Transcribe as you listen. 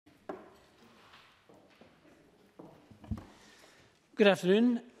Good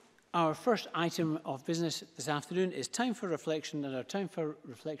afternoon. Our first item of business this afternoon is time for reflection, and our time for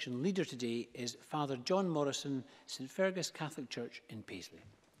reflection leader today is Father John Morrison, St Fergus Catholic Church in Paisley.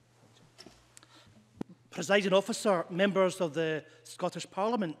 Presiding Officer, members of the Scottish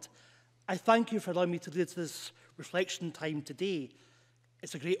Parliament, I thank you for allowing me to lead this reflection time today.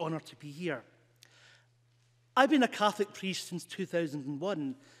 It's a great honour to be here. I've been a Catholic priest since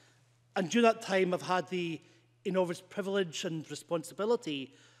 2001, and during that time I've had the enormous privilege and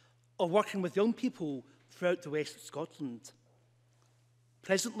responsibility of working with young people throughout the west of Scotland.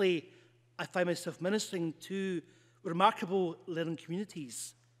 Presently, I find myself ministering to remarkable learning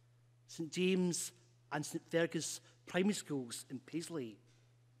communities, St James and St Fergus primary schools in Paisley.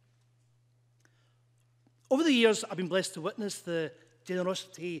 Over the years, I've been blessed to witness the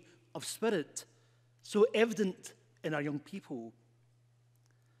generosity of spirit so evident in our young people.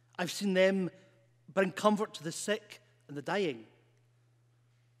 I've seen them bring comfort to the sick and the dying,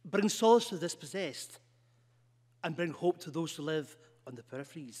 bring solace to the dispossessed, and bring hope to those who live on the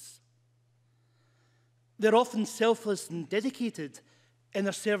peripheries. They're often selfless and dedicated in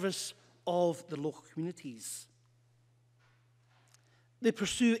their service of the local communities. They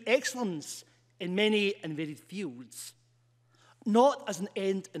pursue excellence in many and varied fields, not as an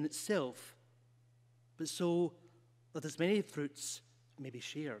end in itself, but so that as many fruits may be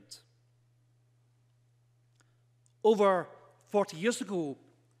shared. Over 40 years ago,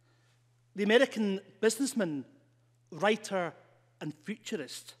 the American businessman, writer, and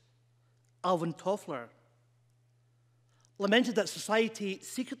futurist Alvin Toffler lamented that society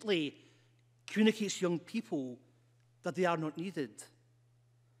secretly communicates to young people that they are not needed.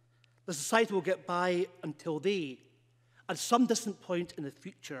 The society will get by until they, at some distant point in the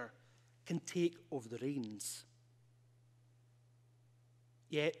future, can take over the reins.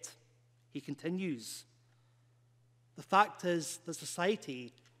 Yet, he continues, the fact is that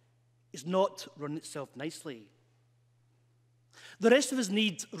society is not running itself nicely. The rest of us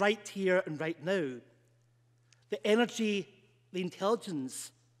need right here and right now the energy, the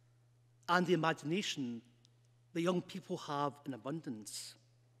intelligence, and the imagination that young people have in abundance.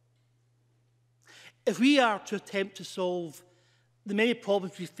 If we are to attempt to solve the many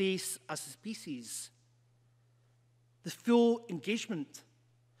problems we face as a species, the full engagement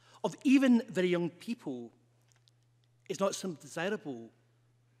of even very young people is not simply desirable,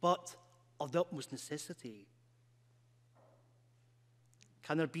 but of the utmost necessity.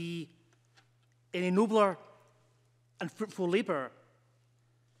 Can there be any nobler and fruitful labour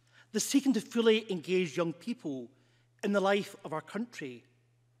than seeking to fully engage young people in the life of our country,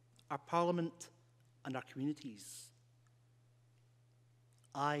 our Parliament, and our communities?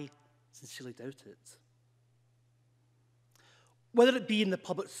 I sincerely doubt it. Whether it be in the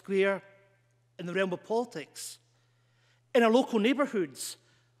public square, in the realm of politics, in our local neighbourhoods,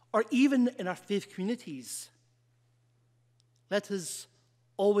 or even in our faith communities, let us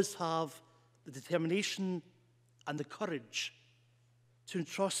always have the determination and the courage to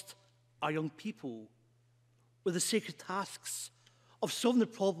entrust our young people with the sacred tasks of solving the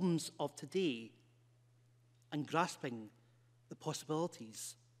problems of today and grasping the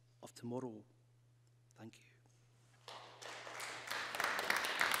possibilities of tomorrow. Thank you.